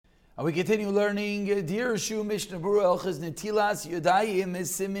And we continue learning Dirshu Mishnah Berurah Elchas Netilas Yadaim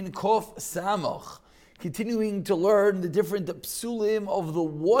Siman Kof Samoch. Continuing to learn the different psulim of the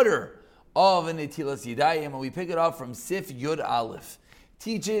water of a Netilas Yadaim, and we pick it up from Sif Yud Aleph.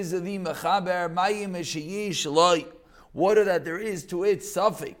 Teaches the Mechaber Mayim Sheyesh Loi, water that there is to it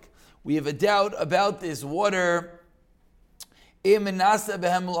Safek. We have a doubt about this water. We learned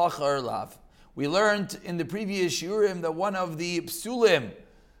in the previous shiurim that one of the psulim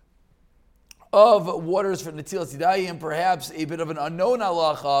of waters for Netilas Yadayim, perhaps a bit of an unknown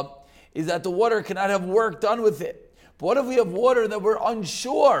halacha, is that the water cannot have work done with it. But what if we have water that we're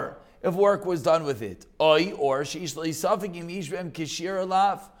unsure if work was done with it? Or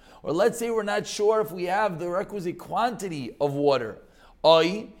let's say we're not sure if we have the requisite quantity of water. Or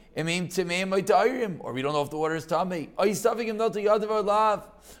we don't know if the water is tamei.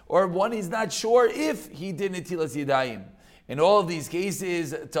 Or one is not sure if he did Netilas Yadayim. In all of these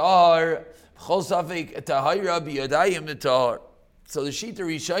cases, tahar, chol safek tahira biyadayim tahar. So the Shita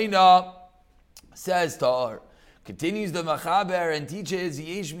Rishayna says tahar. Continues the Machaber and teaches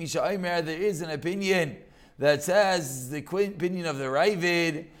yesh mishaymer. There is an opinion that says the opinion of the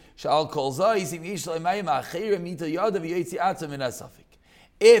Ravid shal kol zayis yesh leimayim achira mita yadav yitzi atzam min asafek.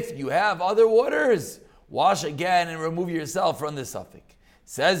 If you have other waters, wash again and remove yourself from the safek.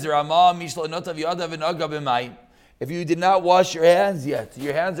 Says Rama mishlo notav yadav v'naga b'mayim. If you did not wash your hands yet,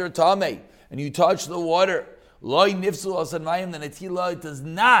 your hands are tamei, and you touch the water, loy nifsul asan mayim, the netila does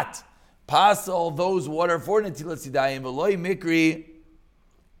not pass all those water for netilas yadayim, but loy mikri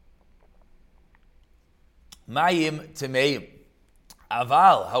mayim temeim.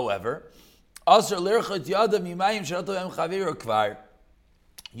 Aval, however, asar lirchat yadav mimayim sheratovem chaver kvar.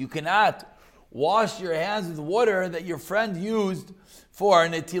 You cannot wash your hands with water that your friend used for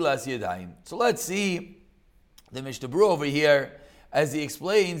netilas yadayim. So let's see the Mishnah Berurah over here, as he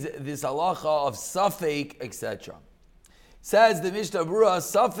explains this halacha of safek, etc. Says the Mishnah Berurah,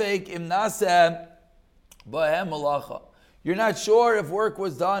 safek im naseh bahem malacha. You're not sure if work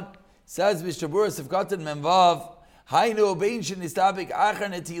was done. Says Mishnah Berurah, sifkatan memvav, hainu bein shenistabek achar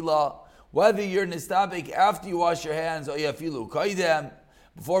netila, whether you're nistabek after you wash your hands, or yafilu kaidem.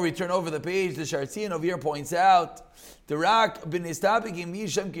 Before we turn over the page, the Shartzian over here points out, Dirak bin nistabek im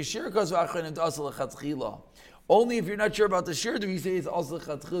yishem kishir kos v'achar net asal lechatchila. Only if you're not sure about the shir, you say it's also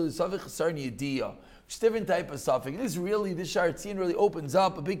chatchil, savich chasar niyadiyah, which is a different type of suffix. This Shartzian really opens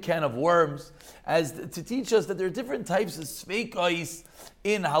up a big can of worms as to teach us that there are different types of sveikais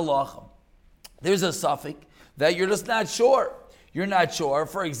in halacha. There's a suffix that you're just not sure. You're not sure,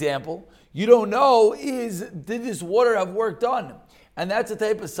 for example, you don't know did this water have work done? And that's a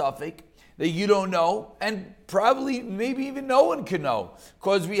type of suffix that you don't know, and probably maybe even no one can know,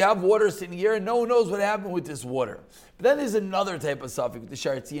 because we have water sitting here and no one knows what happened with this water. But then there's another type of suffix the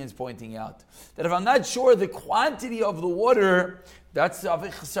Shartzian is pointing out, that if I'm not sure the quantity of the water, that's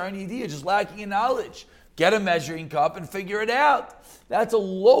suffix chasar nidiyah, just lacking in knowledge. Get a measuring cup and figure it out. That's a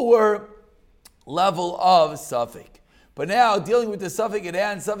lower level of suffix. But now, dealing with the suffix at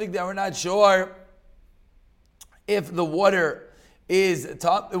hand, suffix that we're not sure if the water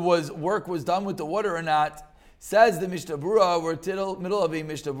work was done with the water or not, says the Mishnah Berurah, we're middle of a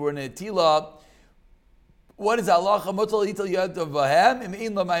Mishnah Berurah Netila. What is halacha?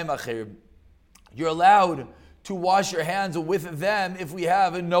 You're allowed to wash your hands with them if we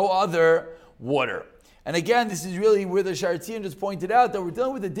have no other water. And again, this is really where the Shartzian just pointed out that we're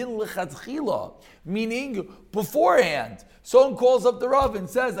dealing with the din lechatchila, meaning beforehand. Someone calls up the Rav and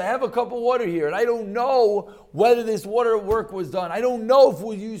says, I have a cup of water here, and I don't know whether this water work was done. I don't know if it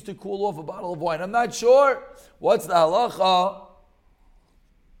was used to cool off a bottle of wine. I'm not sure. What's the halacha?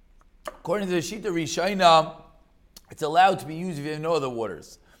 According to the Shita Rishayna, it's allowed to be used if you have no other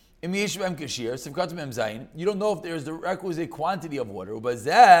waters. You don't know if there's the requisite quantity of water.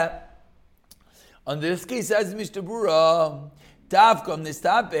 On this case, says Mishnah Berurah, Davkam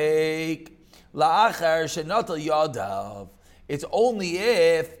nistapek la'achar shenatal yadav. It's only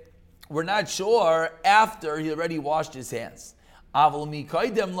if we're not sure after he already washed his hands. Aval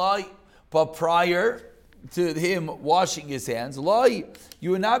mikaydem lai, but prior to him washing his hands, lai,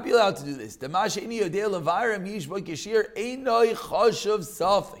 you would not be allowed to do this. Damasheni yodei levarim yishbak yashir einoi chashav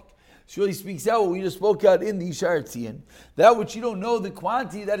safek. This really speaks out what we just spoke out in the Shartzian. That which you don't know the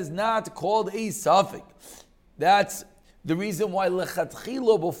quantity, that is not called a safek. That's the reason why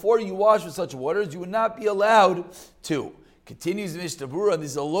lechatchilo, before you wash with such waters, you would not be allowed to. Continues Mishnah Berurah,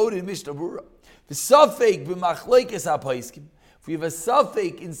 this is a loaded Mishnah Berurah. The safek b'machleikes hapaiskim. If we have a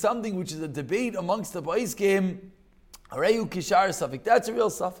safek in something which is a debate amongst the paiskim, areyu kishar safek. That's a real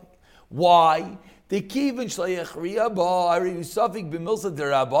safek. Why? The kivin shlayachriya ba ari safik b'milsa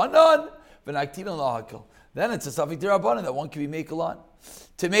derabanan v'naktinan lahakil. Then it's a safik derabanan that one can be makel on.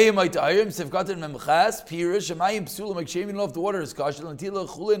 Tameim ma'itayim sefkatan memchas pirish shemayim psulam akshemin off the water is kashel netilah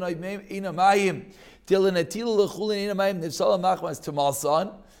chulin ina mayim till netilah chulin ina mayim nefsala machmas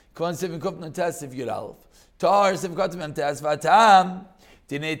tamalsan kvan sevin kupnan test if yud aleph tar sefkatan memtes vatam.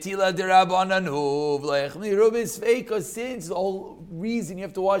 Since the whole reason you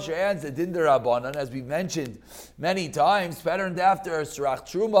have to wash your hands, the din derabanan, as we've mentioned many times, patterned after Sirach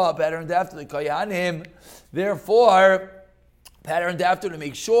Truma, patterned after the Koyanim, therefore, patterned after to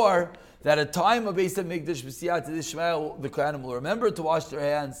make sure that at time of Beis HaMikdash B'siyat Shema, the Koyanim will remember to wash their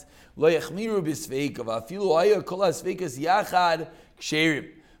hands. Lo yachmiru b'sveika, v'afilu haya kol ha'sveikas yachad ksherim.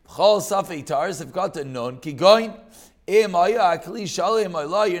 B'chol safei taris have got a non kigoin. You're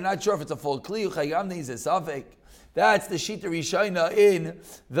not sure if it's a full kli. That's the shita rishayna in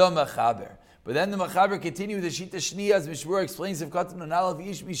the mechaber. But then the mechaber continues with the shita shniya as Mishmur explains. If katan an alav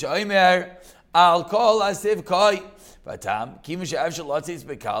ish mishaymer al kol asiv kai vatam kimush av shalatzis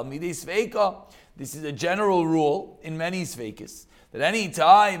bekal midei sveika. This is a general rule in many sveikas that any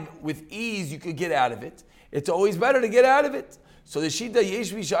time with ease you could get out of it. It's always better to get out of it. So the shita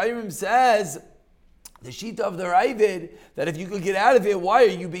yesh mishaymer says. The shita of the Ravid, that if you could get out of it, why are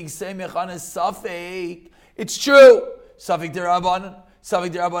you being semech on a safek? It's true. Safek derabanan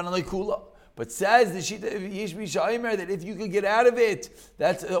lekula. But says the shita of Yesh B'Shaimer that if you could get out of it,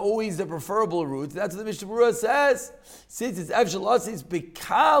 that's always the preferable route. That's what the Mishnah Berurah says. Since it's avshalas, it's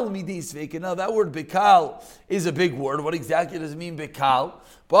bekal midi sfeik. Now that word bekal is a big word. What exactly does it mean bekal?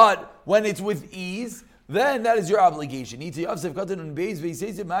 But when it's with ease, then that is your obligation. The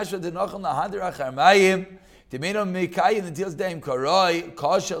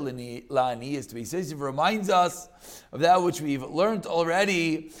reminds us of that which we've learned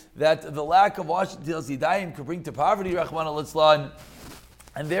already, that the lack of washing Netilas Yadaim could bring to poverty, Rahman al-Islan,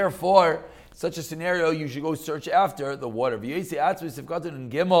 and therefore, such a scenario, you should go search after the water.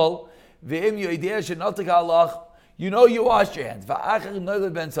 You know you washed your hands.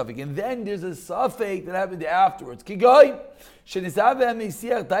 And then there's a suffix that happened afterwards. You're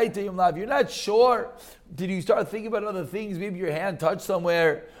not sure. Did you start thinking about other things? Maybe your hand touched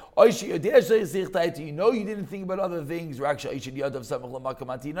somewhere. You know you didn't think about other things.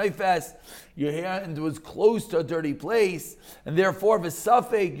 Your hand was close to a dirty place. And therefore, if a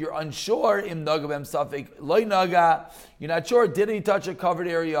suffix, you're unsure. You're not sure. Did he touch a covered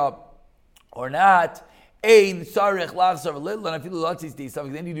area or not? Then you do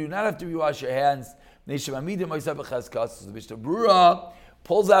not have to rewash your hands. The Mishnah Berurah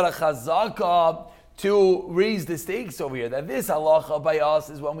pulls out a chazaka to raise the stakes over here. That this halacha by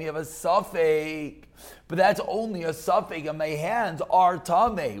us is when we have a suffix, but that's only a suffix, and my hands are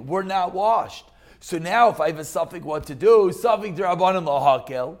tameh. We're not washed. So now, if I have a suffix, what to do? Suffix derabanan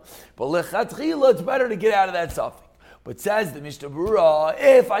lahakel, but lechatchila, it's better to get out of that suffix. But says the Mishnah Berurah,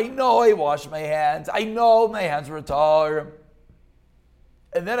 if I know I wash my hands, I know my hands were tar,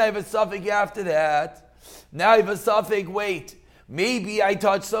 and then I have a suffix after that, now I have a suffix, wait, maybe I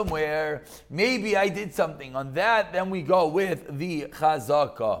touched somewhere, maybe I did something. On that, then we go with the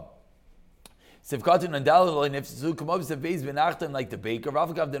chazaka. Sivkatun and dalil nefsu come up beis benachtan like the baker.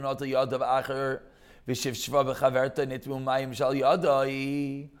 Rafakav denot yadav acher v'shiv shva b'chaverta nitmu mayim shal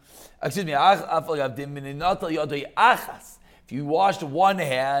yadai. Excuse me, if you washed one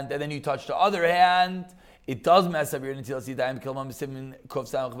hand and then you touched the other hand, it does mess up your Netilas Yadaim.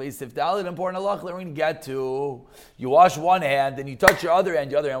 Important halach that we're going to get to. You wash one hand, then you touch your other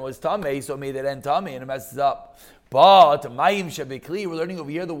hand. The other hand was tamei, so it made that end tamei, and it messes up. But mayim shebekli, we're learning over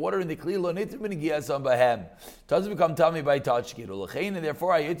here the water in the kli lo nitim b'negias bahem doesn't become tamei by touching it. And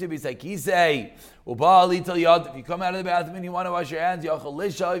therefore, ayitu b'sakisei uba lital yad. If you come out of the bathroom and you want to wash your hands, yachol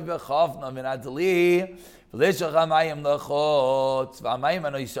lishav b'chafna minatali v'lishach hamayim lachot v'hamayim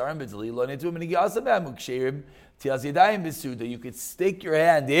anoysarim b'tali lo nitim b'negias bahem uksherim Netilas Yadaim b'suda. You could stick your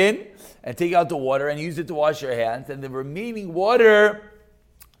hand in and take out the water and use it to wash your hands, and the remaining water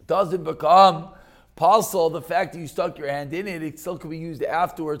doesn't become Pasul, the fact that you stuck your hand in it, it still could be used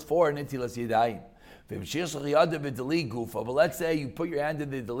afterwards for Netilas Yadaim. But let's say you put your hand in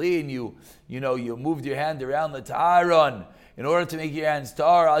the dali and you moved your hand around the taharon in order to make your hands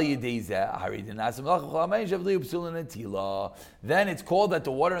tar. Then it's called that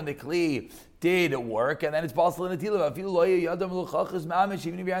the water in the kli did work, and then it's possible in Netilah.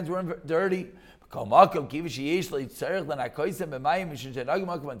 Even if your hands weren't dirty. You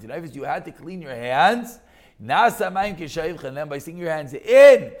had to clean your hands. Nasa mayim k'shayvcha, and then by sticking your hands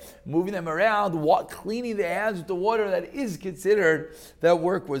in, moving them around, cleaning the hands with the water, that is considered that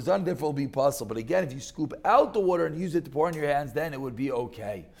work was done, therefore it will be possible. But again, if you scoop out the water and use it to pour on your hands, then it would be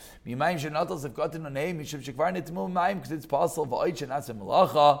okay. Because it's possible.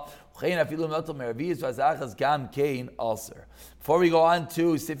 Before we go on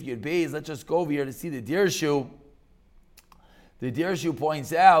to Sif Yud Beis, let's just go over here to see the Dirshu. The Dirshu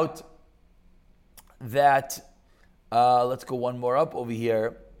points out that, let's go one more up over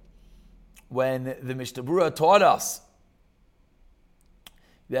here, when the Mishnah Berurah taught us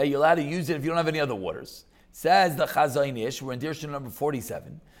that you're allowed to use it if you don't have any other waters. Says the Chazon Ish, we're in Dirshu number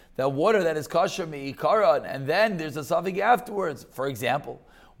 47, that water that is kosher me'ikara, and then there's a suffix afterwards. For example,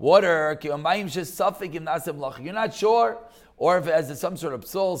 water, you're not sure, or if it has some sort of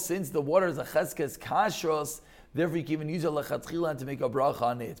psul, since the water is a cheskes kashros, therefore you can even use a lechatchila to make a bracha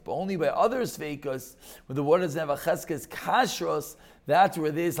on it. But only by other sveikas, when the water doesn't have a cheskes kashros, that's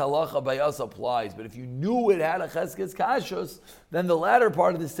where this halacha by us applies. But if you knew it had a cheskes kashros, then the latter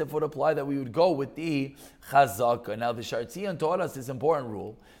part of the step would apply, that we would go with the chazaka. Now the Shartzian taught us this important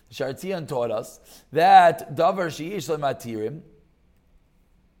rule. The Shartzian taught us that davar sheyesh matirim,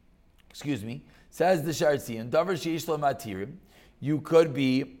 says the Shartzian, davar sheyesh matirim, you could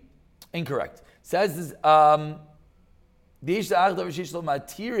be incorrect. Says this, davar sheyesh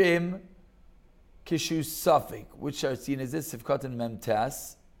matirim kishu suffik. Which Shartzian is this? Sifkat and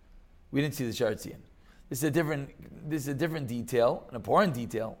Memtas. We didn't see the Shartzian. This is a different detail, an important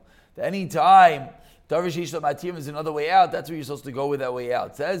detail. That any time davar sheyesh matirim is another way out, that's where you're supposed to go with that way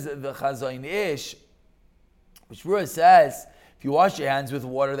out. Says the Chazon Ish, which Rua says, if you wash your hands with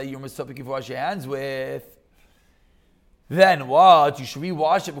water that you're mistapik if you wash your hands with, then what? You should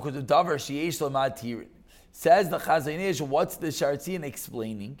rewash it because of davar sheyesh matirim. Says the Chazon Ish, what's the Shartzian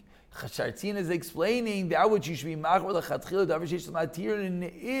explaining? Shartzian is explaining that which you should be machor the chatchila davar sheyesh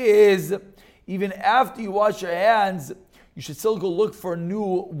matirim is, even after you wash your hands, you should still go look for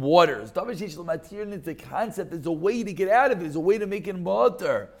new waters. Davar sheyesh matirim is the concept. There's a way to get out of it. There's a way to make it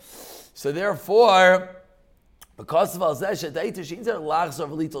mutter. So therefore, because of al-zeh shadaita shein zer lachzor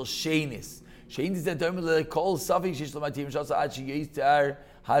v'litel sheinis. Sheinis that term the kol safik sheyesh matirim shasa ad sheyitar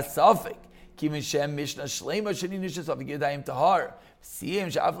hasafik. Kimin shem mishnah shleima sheni nishas safik yadayim tahar. Siyem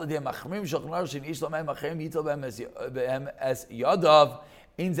she'af l'dei machmim shachnar sheni ish l'mayim machrim yitel behem es yadav.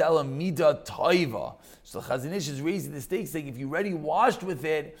 So the Chazon Ish is raising the stakes, saying if you already washed with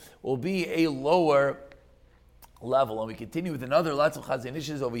it, will be a lower level. And we continue with another lots of Chazon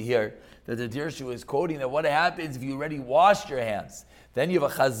Ishes over here that the Dirshu is quoting, that what happens if you already washed your hands, then you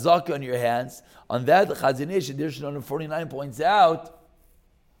have a chazaka on your hands. On that, the Chazon Ish in Dirshu number 49 points out,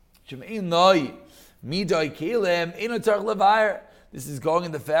 this is going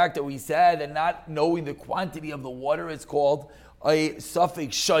in the fact that we said that not knowing the quantity of the water is called a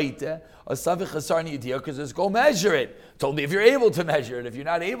suffix shaita, a suffix chasar niyadir, because just go measure it. Told me if you're able to measure it. If you're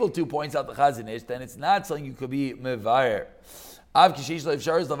not able to, points out the Chazon Ish, then it's not something you could be mevayer.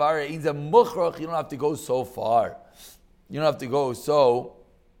 You don't have to go so far. You don't have to go so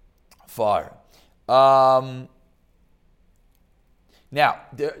far. Now,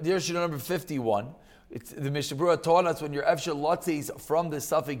 there's number 51. It's, the Mishnah Berurah taught us when your efshar lotzis from the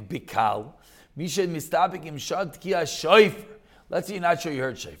suffix bikal, mished mistabik im shad kia shayfer. Let's say you're not sure you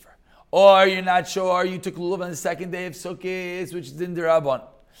heard shayfer, or you're not sure you took lulav on the second day of Sukkot, which is in the Rabban.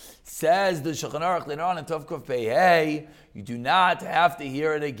 Says the Shulchan Aruch later on in Tov Kuf Pei Hey, you do not have to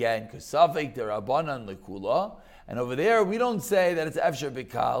hear it again because suffix the Rabbanan lekula, and over there we don't say that it's efshar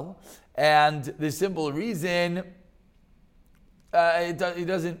bikal, and the simple reason it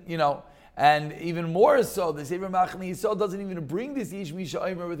doesn't, and even more so, the Sefer Machne Yisrael doesn't even bring this Yish Misha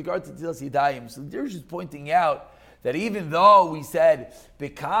Omer with regard to Netilas Yadaim. So Dirshu is pointing out that even though we said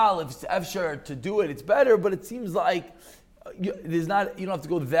Bikal, if it's efshar to do it, it's better, but it seems like you don't have to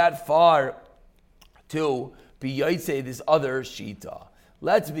go that far to be Yaitse, this other Shita.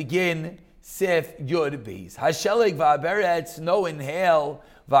 Let's begin Sif Yud Beis. Hasheleg va'aberet, snow and hail,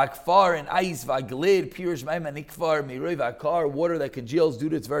 va'kfar and ice, va'glid, pirish ma'im and ikfar, miroi va'kar, water that congeals due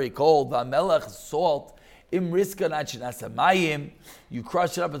to it's very cold, va'melech, salt, imriska nachinasa mayim, you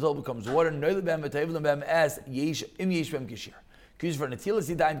crush it up until it becomes water, noilibem v'tayivlim bem es, yesh, im yesh bem kishir. Good for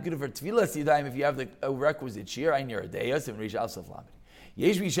Netilas Yadaim, good for Tvilas Yadaim if you have the requisite shear, ein yeradeyas, and rish al-saf lamed.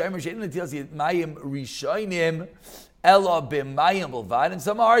 Yesh b'shayim, shein Netilas Yadaim, rishonim, ela b'mayim b'lvad, and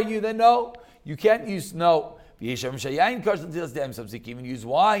some argue that no, you can't use snow. Some even use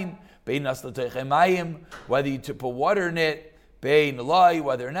wine. Whether you put water in it,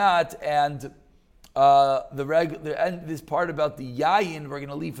 whether or not, and and this part about the yayin we're going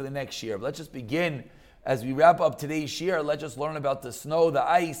to leave for the next year. But let's just begin as we wrap up today's shir, let's just learn about the snow, the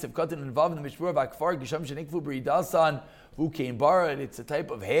ice, if cotton involved in the mishpur bakfar gisham shenikfu b'ridasan v'ukein bara. It's a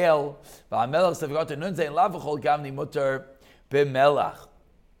type of hail. V'amelach sevgato nunzei lavachol gamni mutter b'melach.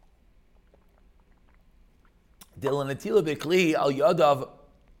 Dilanatila b'kli al yadav.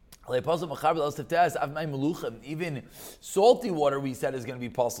 Even salty water, we said, is going to be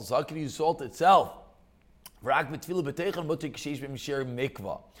possible. So how can you use salt itself? Because it's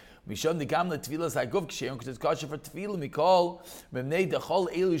kosher for tefillah mikol.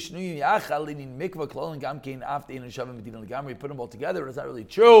 We put them all together. It's not really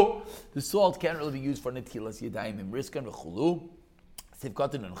true. The salt can't really be used for Netilas Yadaim. Riskan v'chulu.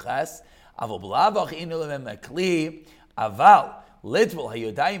 Sivkatan unches. Aval b'lavach inu lemem aval. Litval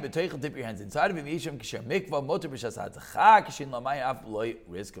hayodayim betoichel, dip your hands inside of him. Yisham kisher mikva motor b'shas hatzachak kishin lamayim af loy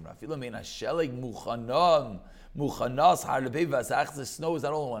riskan. Rafilo mein hasheleg muchanas harbei v'asach. The snow is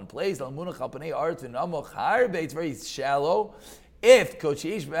not all in one place. Lalmunach alpanei art v'namoch harbei. It's very shallow. If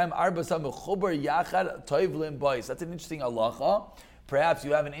kochish b'em arba sam mechubar yachad toivlim bois. That's an interesting halacha. Perhaps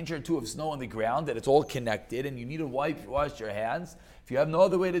you have an inch or two of snow on the ground that it's all connected, and you need to wash your hands. If you have no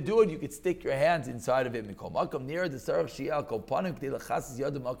other way to do it, you could stick your hands inside of it. Near the sarach shial kopanim k'dei lachas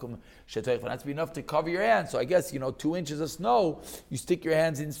yadam makom shetoich. That's be enough to cover your hands. So I guess 2 inches of snow, you stick your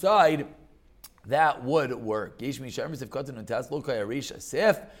hands inside. That would work. Yesh misharmis if katan untas lokay arish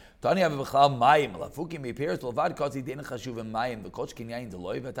asif. Tani have b'chal mayim lafukim meperes b'lvad kotzi dein chashuv mayim v'koch kinyayin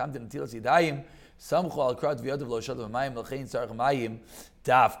deloy v'tam den Netilas Yadaim samchu al krat v'yadav lo shadav mayim l'chein sarach mayim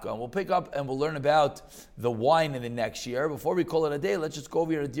dafka. And we'll pick up and we'll learn about the wine in the next year. Before we call it a day, let's just go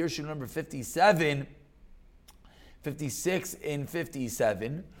over here to Dirshu number 57, 56 and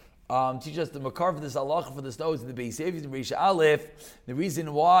 57. Teach us the makar for this halacha for the snow is in the Beis Yosef and Reish Aleph. The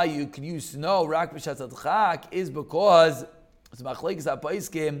reason why you can use snow rak b'shat adchak is because it's machlekes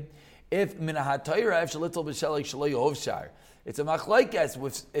hapaiskim. If min hatayra if shalital b'shalek shaloy yovshar, it's a machlekes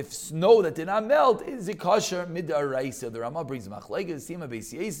if snow that did not melt is a kosher midaraisa. The Rama brings machlekes Sima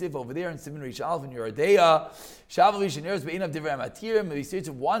Beis Yosef over there in Siman Reish Aleph in Yerodea. Shavu Rishoneres beinav divrei matirim. Beis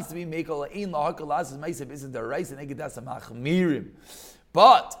Yosef wants to be meikol ein lahakalas is meisef is the raisa negedas machmirim,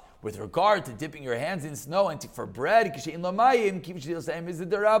 but with regard to dipping your hands in snow and for bread,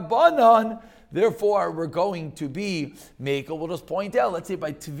 therefore we're going to be mekel. We'll just point out, let's say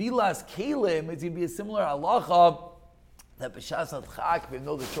by Tevilas Kalim, it's going to be a similar halacha that b'shas adchak, we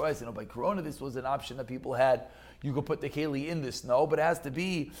know the choice. By Corona, this was an option that people had. You could put the keli in the snow, but it has to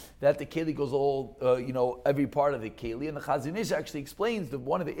be that the keli goes all, every part of the keli. And the Chazon Ish actually explains that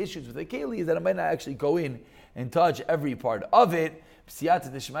one of the issues with the keli is that it might not actually go in and touch every part of it.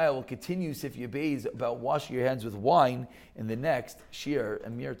 Siyata Deshmaya will continue Sif Yebeis about washing your hands with wine in the next Shir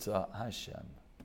Emirza Hashem.